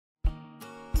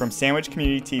From Sandwich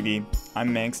Community TV,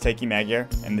 I'm Manx Taiki Magyar,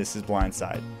 and this is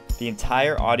Blindside, the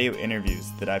entire audio interviews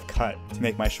that I've cut to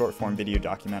make my short-form video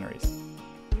documentaries.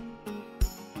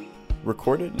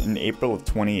 Recorded in April of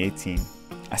 2018,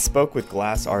 I spoke with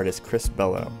glass artist Chris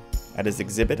Bello at his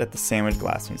exhibit at the Sandwich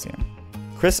Glass Museum.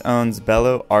 Chris owns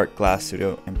Bello Art Glass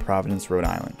Studio in Providence, Rhode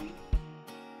Island.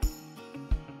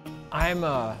 I'm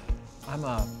a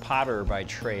potter by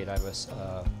trade. I was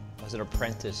an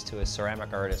apprentice to a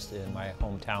ceramic artist in my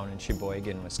hometown in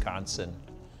Sheboygan, Wisconsin.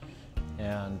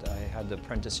 And I had the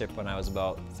apprenticeship when I was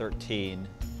about 13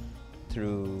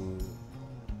 through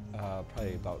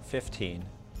probably about 15.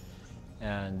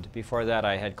 And before that,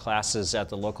 I had classes at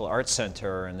the local art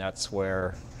center, and that's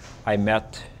where I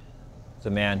met the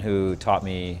man who taught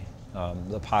me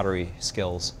the pottery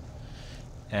skills.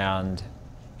 And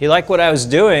he liked what I was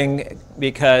doing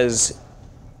because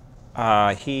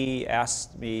he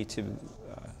asked me to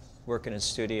work in his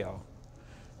studio.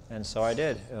 And so I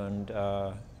did, and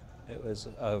it was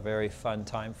a very fun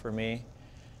time for me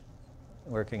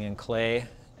working in clay.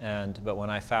 But when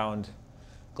I found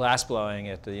glass blowing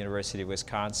at the University of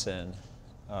Wisconsin,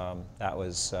 that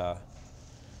was,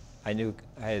 I knew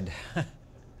I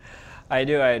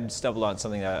had stumbled on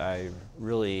something that I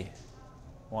really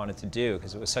wanted to do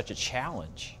because it was such a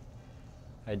challenge.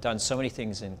 I had done so many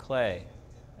things in clay,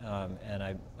 and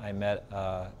I met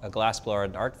a glassblower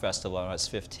at an art festival when I was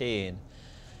 15,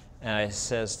 and I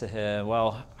says to him,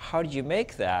 well, how did you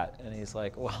make that? And he's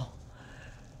like, well,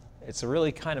 it's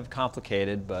really kind of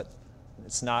complicated, but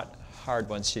it's not hard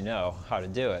once you know how to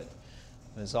do it.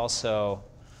 There's also,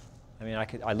 I mean,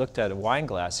 I looked at a wine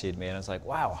glass he had made, and I was like,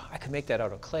 wow, I could make that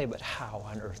out of clay, but how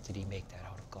on earth did he make that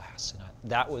out of glass?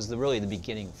 And that was really the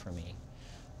beginning for me,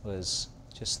 was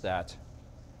just that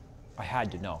I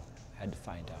had to know, I had to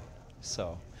find out.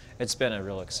 So it's been a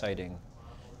real exciting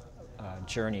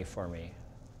journey for me.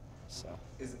 So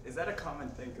Is that a common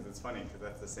thing? Because it's funny, because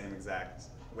that's the same exact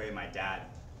way my dad,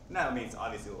 no, I mean, it's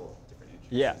obviously a little different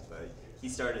interests, yeah, but he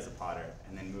started as a potter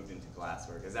and then moved into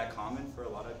glasswork. Is that common for a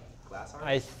lot of glass artists?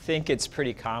 I think it's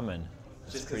pretty common.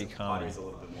 Just because pottery is a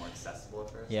little bit more accessible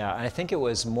at first? Yeah, I think it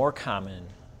was more common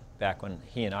back when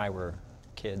he and I were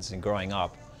kids and growing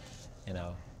up, you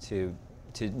know, to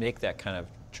make that kind of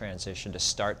transition, to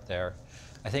start there.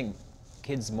 I think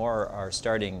kids more are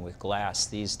starting with glass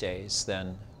these days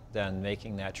than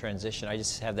making that transition. I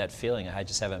just have that feeling. I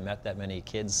just haven't met that many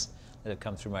kids that have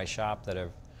come through my shop that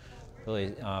have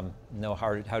really know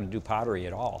how to do pottery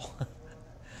at all.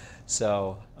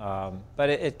 So, but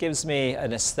it gives me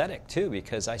an aesthetic too,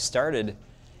 because I started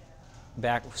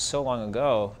back so long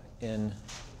ago in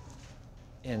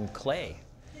clay.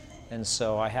 And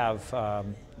so I have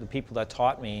the people that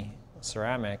taught me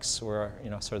ceramics were, you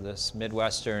know, sort of this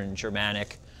Midwestern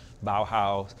Germanic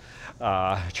Bauhaus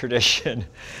tradition.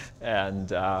 And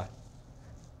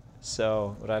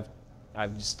so what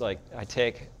I've just like,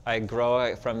 I grow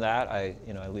it from that. I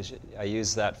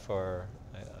use that for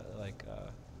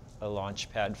a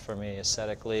launch pad for me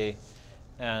aesthetically,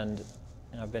 and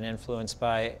I've been influenced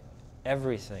by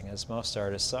everything, as most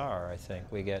artists are. I think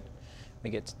I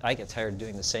get tired of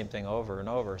doing the same thing over and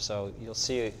over. So you'll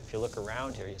see, if you look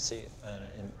around here, you'll see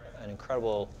an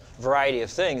incredible variety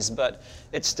of things, but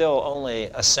it's still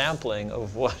only a sampling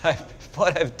of what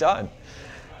I've done.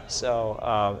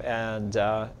 So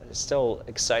it's still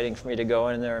exciting for me to go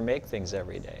in there and make things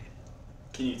every day.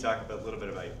 Can you talk a little bit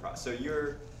about your process?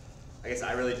 So I guess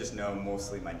I really just know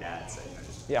mostly my dad said,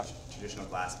 just traditional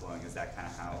glass blowing. Is that kind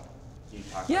of how you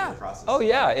talk about your process? Oh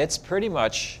yeah, it's pretty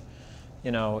much,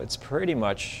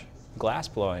 glass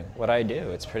blowing, what I do.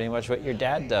 It's pretty much what your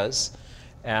dad does.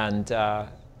 And, but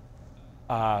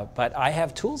I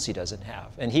have tools he doesn't have,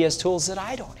 and he has tools that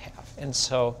I don't have. And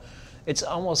so it's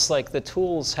almost like the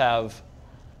tools have,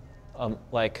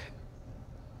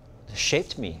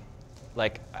 shaped me.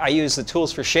 Like, I use the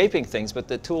tools for shaping things, but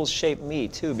the tools shape me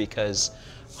too, because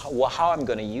how I'm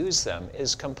going to use them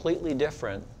is completely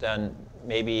different than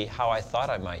maybe how I thought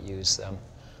I might use them.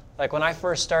 Like when I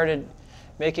first started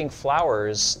making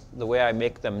flowers the way I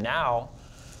make them now,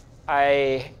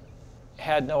 I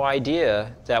had no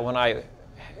idea that when I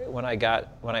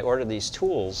ordered these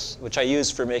tools, which I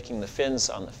used for making the fins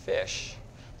on the fish,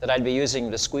 that I'd be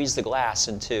using to squeeze the glass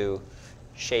into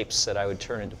shapes that I would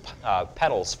turn into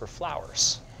petals for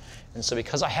flowers. And so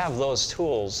because I have those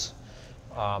tools,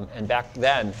 and back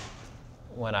then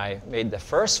when I made the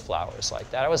first flowers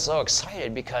like that, I was so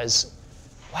excited because,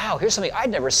 wow, here's something I'd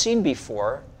never seen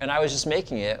before, and I was just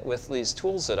making it with these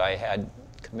tools that I had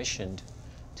commissioned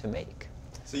to make.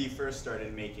 So you first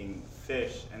started making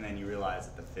fish, and then you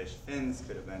realized that the fish fins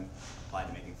could have been applied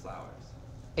to making flowers.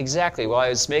 Exactly. Well, I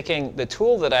was making the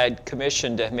tool that I'd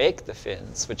commissioned to make the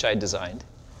fins, which I designed,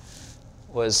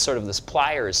 was sort of this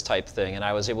pliers type thing, and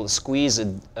I was able to squeeze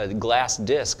a glass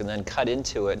disc and then cut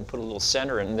into it and put a little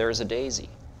center, and there's a daisy.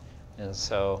 And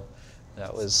so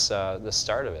that was the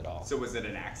start of it all. So was it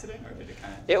an accident, or did it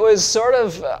kind of? It was sort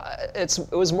of. It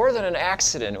was more than an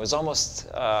accident. It was almost.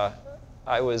 I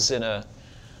was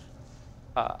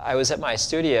at my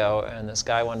studio, and this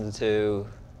guy wanted to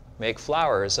make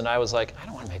flowers, and I was like, I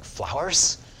don't want to make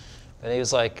flowers. And he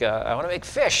was like, I want to make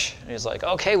fish. And he was like,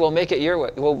 okay, we'll make it your way.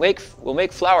 We'll make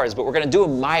flowers, but we're going to do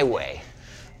them my way,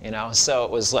 you know. So it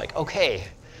was like, okay.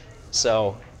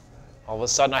 So all of a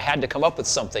sudden, I had to come up with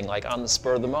something like on the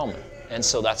spur of the moment, and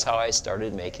so that's how I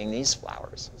started making these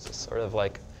flowers. It's sort of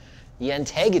like the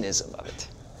antagonism of it,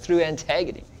 through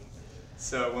antagonity.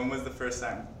 So when was the first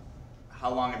time?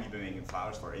 How long have you been making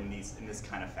flowers for in this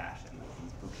kind of fashion, like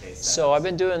these bouquet sets? So I've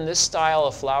been doing this style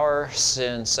of flower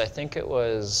since I think it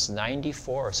was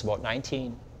 '94. So about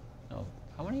 19. No,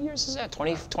 how many years is that?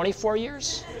 24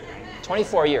 years?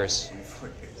 24 years. 24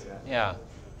 years, yeah. Yeah,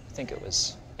 I think it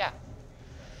was. Yeah.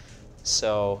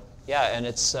 So yeah, and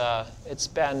it's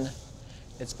been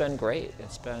great.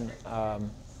 It's been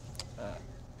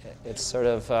it's sort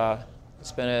of.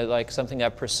 It's been like something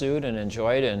I've pursued and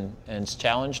enjoyed, and it's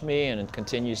challenged me, and it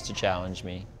continues to challenge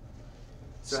me.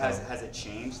 So has it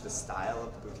changed the style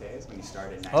of the bouquets when you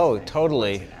started in 1994? Oh,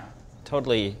 totally.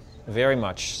 Totally, very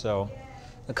much so.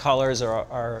 The colors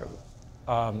are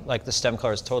like the stem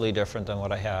color is totally different than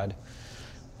what I had.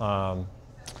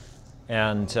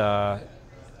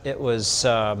 It was,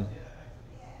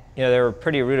 you know, they were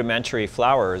pretty rudimentary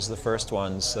flowers, the first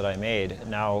ones that I made.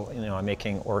 Now, you know, I'm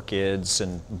making orchids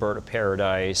and bird of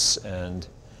paradise and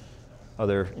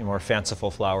other, you know, more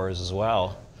fanciful flowers as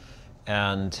well,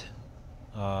 and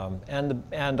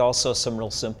also some real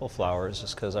simple flowers,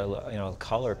 just because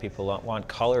color. People want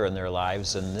color in their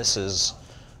lives, and this is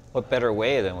what better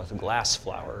way than with a glass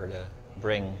flower to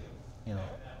bring, you know,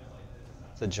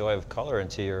 the joy of color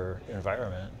into your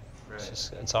environment.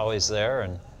 Right. It's always there,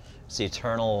 and it's the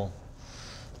eternal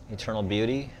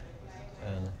beauty.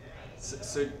 And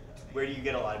so where do you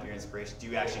get a lot of your inspiration? Do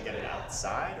you actually get it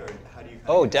outside, or how do you?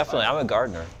 Oh, definitely. I'm a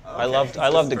gardener. Oh, okay. I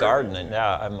love to garden, and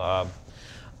yeah,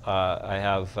 I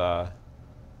have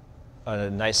a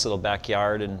nice little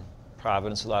backyard in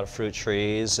Providence, a lot of fruit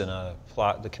trees, and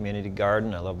the community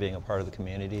garden. I love being a part of the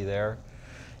community there,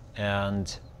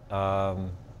 and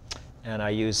I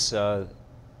use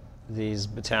these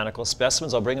botanical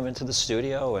specimens. I'll bring them into the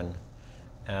studio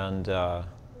and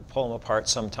pull them apart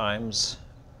sometimes,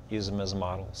 use them as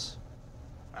models.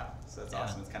 Wow, so that's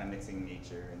awesome. It's kind of mixing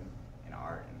nature and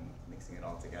art and mixing it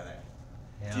all together.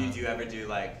 Yeah. Do you ever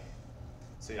do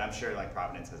so I'm sure like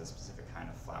Providence has a specific kind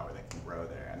of flower that can grow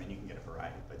there. I mean, you can get a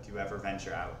variety, but do you ever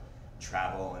venture out,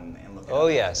 travel, and look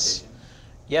at yes.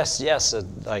 Yes.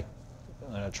 Like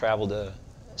travel to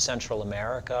Central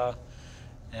America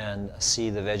and see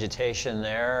the vegetation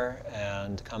there,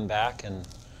 and come back, and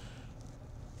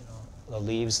you know, the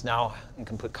leaves now you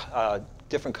can put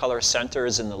different color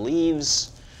centers in the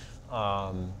leaves.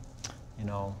 You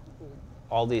know,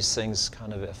 all these things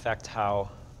kind of affect how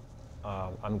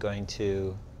I'm going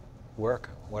to work.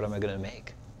 What am I going to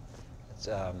make?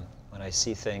 When I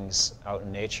see things out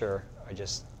in nature, I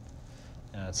just,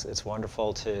 you know, it's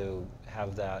wonderful to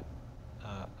have that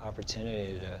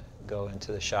opportunity to go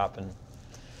into the shop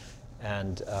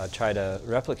and try to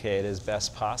replicate as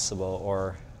best possible,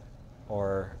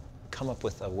 or come up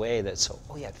with a way that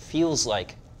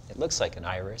it looks like an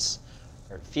iris,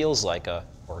 or it feels like a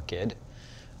orchid,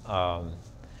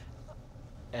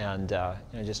 and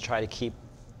you know, just try to keep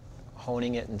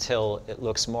honing it until it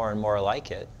looks more and more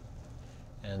like it,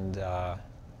 and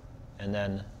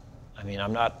then, I mean,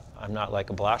 I'm not like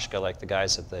a Blaschka, like the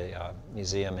guys at the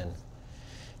museum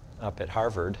up at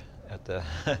Harvard, at the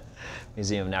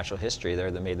Museum of Natural History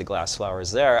there, that made the glass flowers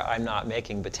there. I'm not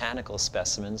making botanical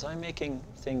specimens. I'm making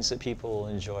things that people will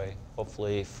enjoy,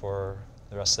 hopefully for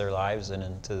the rest of their lives and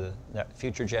into the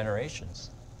future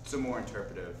generations. So more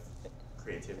interpretive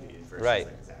creativity versus right.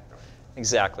 like exact art.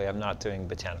 Exactly. I'm not doing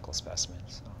botanical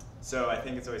specimens. So I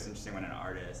think it's always interesting when an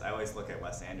artist, I always look at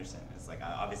Wes Anderson, it's like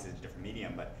obviously it's a different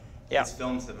medium, but yeah. His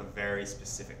films have a very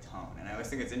specific tone. And I always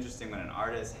think it's interesting when an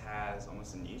artist has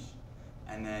almost a niche,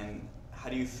 and then how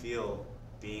do you feel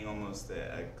being almost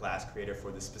a glass creator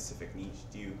for the specific niche?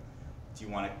 Do you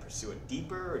want to pursue it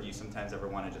deeper, or do you sometimes ever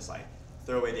want to just like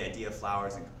throw away the idea of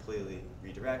flowers and completely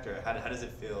redirect, or how does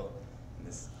it feel in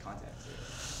this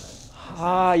context?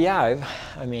 Yeah,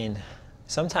 I mean,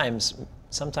 sometimes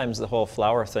the whole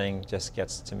flower thing just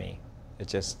gets to me.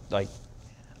 It's just like,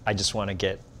 I just want to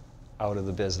get out of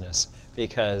the business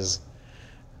because,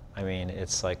 I mean,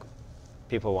 it's like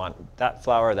people want that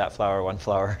flower, 1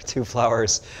 flower, 2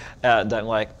 flowers, and I'm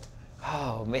like,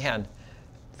 oh man,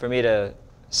 for me to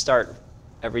start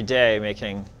every day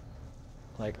making,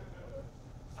 like,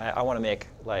 I want to make,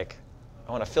 like,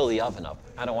 I want to fill the oven up.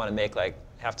 I don't want to make, like,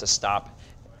 have to stop,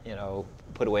 you know,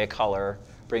 put away a color,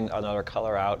 bring another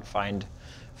color out, find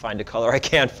a color I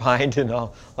can't find, you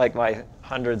know, like my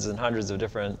hundreds and hundreds of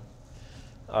different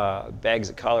bags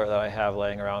of color that I have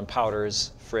laying around,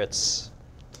 powders, frits,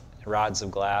 rods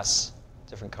of glass,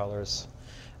 different colors,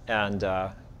 and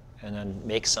then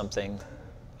make something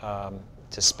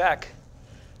to spec,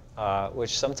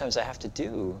 which sometimes I have to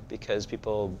do because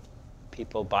people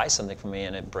buy something from me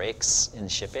and it breaks in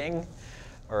shipping,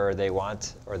 or they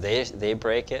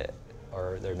break it,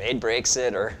 or their maid breaks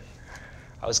it, or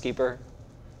housekeeper.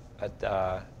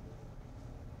 But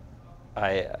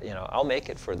I'll make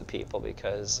it for the people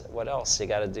because what else? You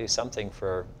got to do something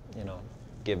for, you know,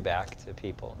 give back to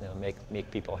people, you know,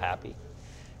 make people happy.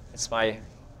 It's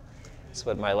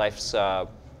been my life's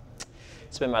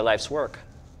work.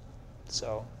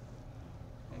 So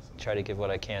try to give what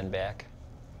I can back.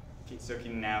 So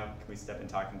can we step in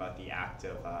talking about the act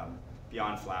of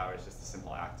beyond flowers, just the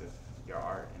simple act of your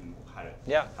art and how it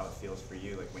feels for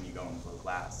you, like when you go and blow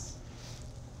glass?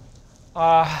 When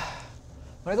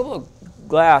I go blow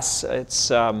glass,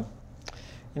 it's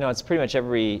it's pretty much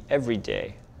every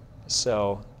day.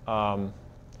 So I'm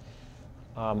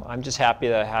just happy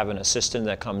that I have an assistant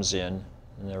that comes in,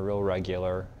 and they're real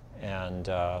regular. And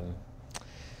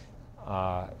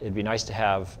it'd be nice to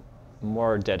have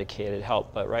more dedicated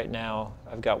help. But right now,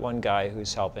 I've got one guy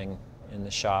who's helping in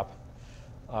the shop,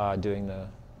 doing the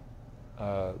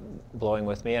blowing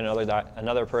with me, and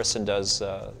another person does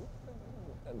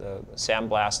the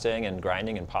sandblasting and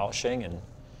grinding and polishing. And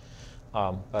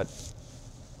but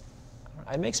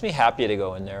it makes me happy to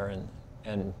go in there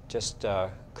and just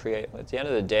create. At the end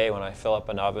of the day, when I fill up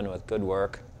an oven with good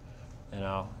work, you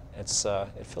know, it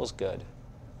feels good.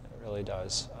 It really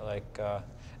does. I like,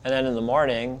 and then in the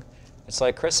morning, it's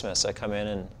like Christmas. I come in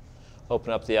and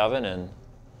open up the oven, and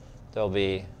there'll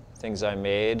be things I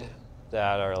made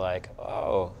that are like,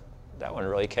 oh, that one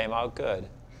really came out good.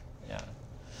 Yeah.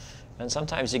 And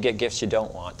sometimes you get gifts you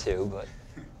don't want to, but.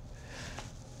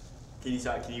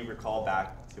 Can you recall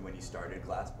back to when you started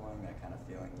glassblowing, that kind of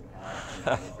feeling you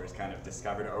had when you first kind of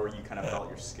discovered it, or you kind of felt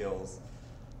your skills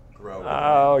grow?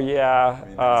 Oh,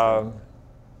 yeah.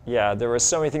 Yeah, there were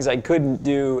so many things I couldn't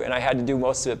do, and I had to do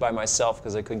most of it by myself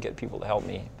because I couldn't get people to help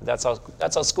me. But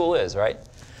that's how school is, right?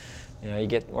 You know, you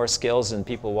get more skills, and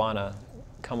people want to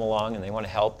come along, and they want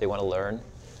to help, they want to learn.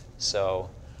 So,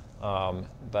 I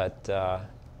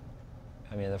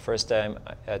mean, the first day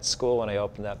at school when I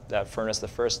opened that furnace, the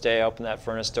first day I opened that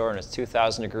furnace door and it's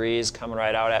 2,000 degrees coming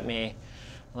right out at me.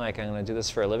 I'm like, I'm going to do this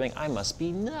for a living? I must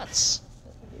be nuts.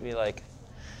 It'd be like,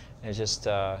 it's just,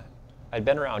 I'd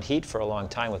been around heat for a long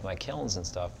time with my kilns and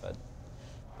stuff,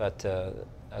 but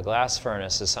a glass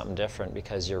furnace is something different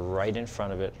because you're right in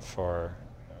front of it for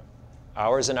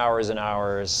hours and hours and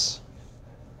hours,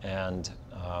 and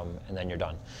then you're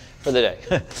done for the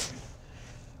day.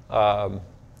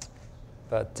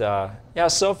 Yeah,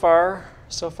 so far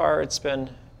it's been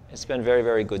very,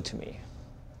 very good to me.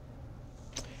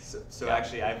 So yeah.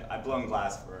 Actually, I've blown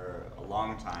glass for a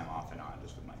long time, off and on,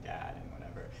 just with my dad and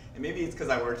whatever. And maybe it's because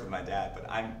I worked with my dad, but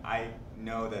I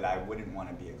know that I wouldn't want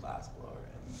to be a glass blower.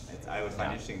 And I would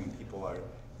find interesting when people are,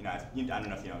 you know, I don't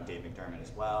know if you know Dave McDermott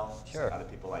as well. Sure. Other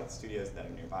people like studios that are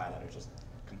nearby that are just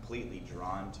completely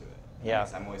drawn to it. Yeah.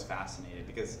 I'm always fascinated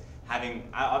because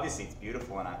obviously it's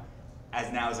beautiful, and as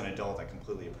an adult, I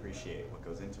completely appreciate what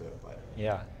goes into it, but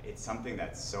yeah, it's something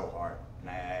that's so hard, and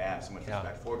I have so much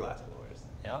respect for glass blowers.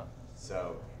 Yeah.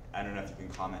 So I don't know if you can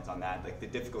comment on that, like the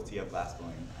difficulty of glass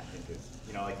blowing. I think is,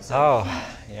 you know, like you said. Oh,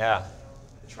 yeah.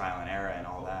 The trial and error and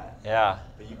all that. Yeah.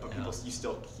 But you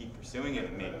still keep pursuing it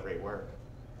and make great work.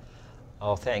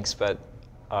 Oh, thanks. But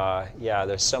yeah,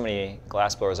 there's so many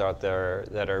glass blowers out there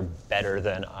that are better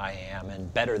than I am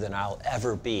and better than I'll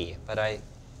ever be. But I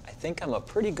think I'm a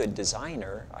pretty good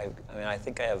designer. I mean, I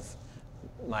think I have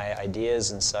my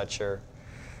ideas and such are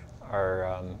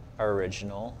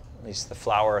original. At least the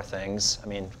flower things. I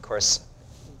mean, of course,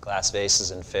 glass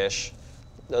vases and fish.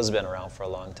 Those have been around for a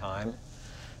long time.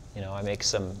 You know, I make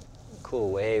some cool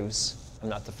waves. I'm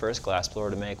not the first glass blower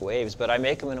to make waves, but I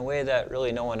make them in a way that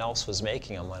really no one else was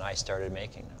making them when I started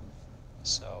making them.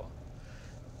 So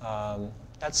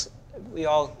we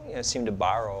all seem to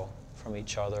borrow from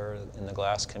each other in the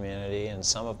glass community, and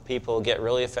some people get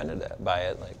really offended by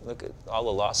it. Like, look at all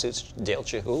the lawsuits Dale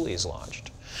Chihuly's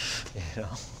launched, you know.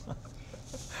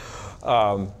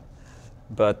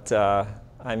 But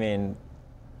I mean,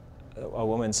 a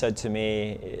woman said to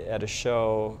me at a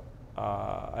show,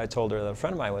 I told her that a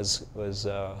friend of mine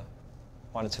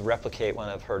wanted to replicate one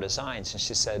of her designs, and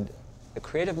she said, the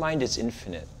creative mind is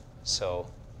infinite, so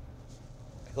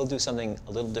he'll do something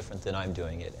a little different than I'm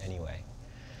doing it anyway.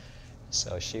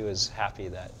 So she was happy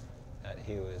that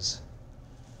he was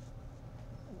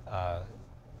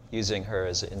using her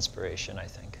as an inspiration, I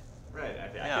think. Right. I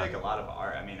feel like a lot of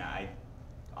art, I mean, I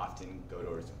often go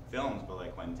towards films, but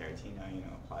like Quentin Tarantino,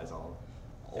 applies all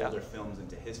older films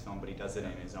into his film, but he does it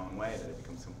in his own way that it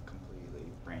becomes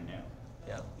completely brand new.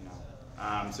 Yeah.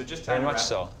 So just very much wrap,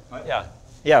 so. What? Yeah.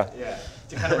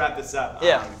 To kind of wrap this up,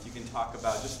 Yeah. If you can talk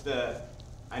about just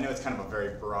I know it's kind of a very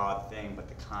broad thing, but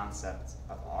the concept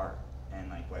of art and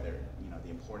like whether the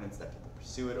importance that people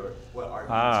pursue it or what art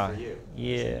means for you.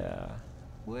 Yeah.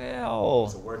 Well.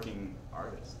 As a working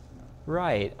artist.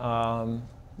 Right.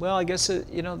 Well, I guess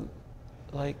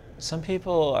like some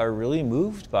people are really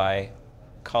moved by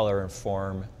color and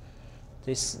form.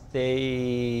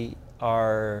 They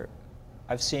are.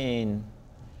 I've seen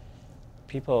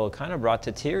people kind of brought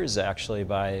to tears actually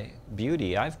by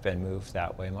beauty. I've been moved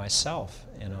that way myself,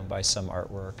 by some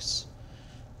artworks,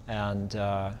 and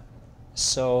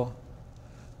so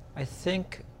I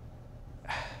think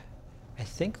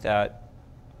that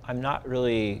I'm not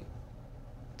really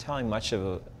telling much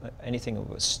of anything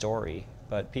of a story,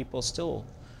 but people still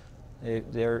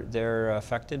they're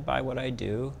affected by what I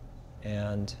do,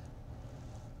 and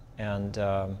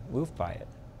moved by it.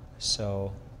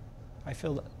 So I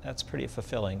feel that's a pretty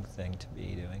fulfilling thing to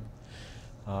be doing.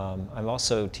 I'm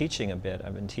also teaching a bit.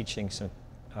 I've been teaching some.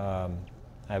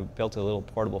 I've built a little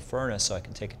portable furnace so I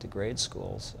can take it to grade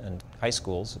schools and high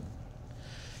schools,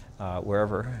 and,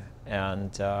 wherever,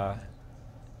 and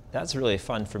that's really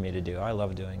fun for me to do. I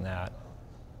love doing that,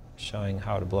 showing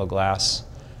how to blow glass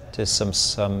to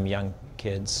some young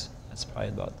kids. That's probably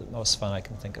about the most fun I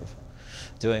can think of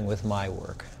doing with my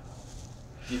work.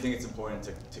 Do you think it's important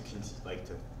to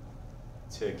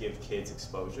give kids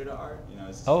exposure to art?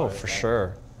 Oh, for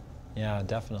sure. Yeah,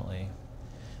 definitely.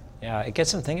 Yeah, it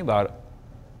gets them thinking about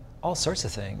all sorts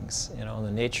of things.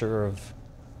 The nature of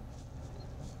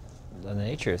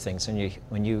things.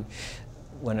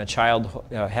 When a child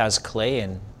has clay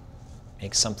and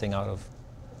makes something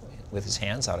with his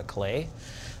hands out of clay,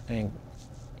 I mean,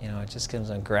 it just gives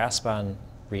them a grasp on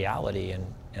reality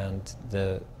and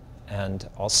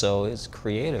also is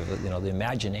creative, the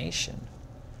imagination.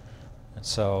 And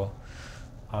so,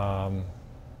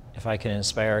 if I can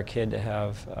inspire a kid to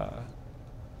have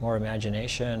more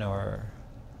imagination, or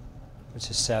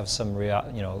just have some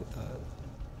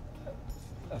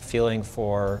a feeling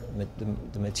for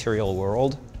the material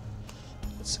world,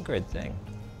 it's a great thing.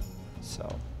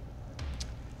 So,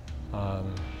 I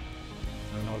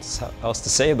don't know what else to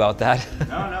say about that.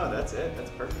 No, that's it.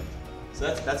 That's perfect.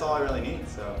 So that's all I really need.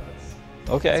 So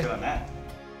okay. Let's go on that.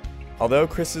 Although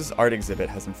Chris's art exhibit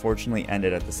has unfortunately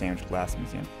ended at the Sandwich Glass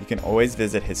Museum, you can always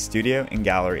visit his studio and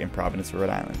gallery in Providence, Rhode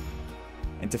Island.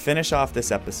 And to finish off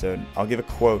this episode, I'll give a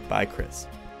quote by Chris.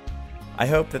 I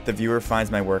hope that the viewer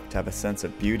finds my work to have a sense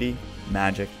of beauty,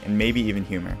 magic, and maybe even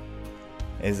humor.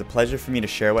 It is a pleasure for me to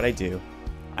share what I do.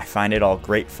 I find it all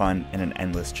great fun and an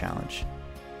endless challenge.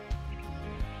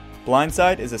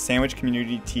 Blindside is a Sandwich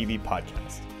Community TV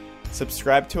podcast.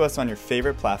 Subscribe to us on your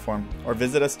favorite platform or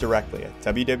visit us directly at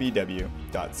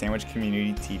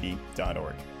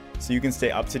www.sandwichcommunitytv.org so you can stay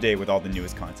up to date with all the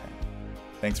newest content.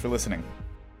 Thanks for listening.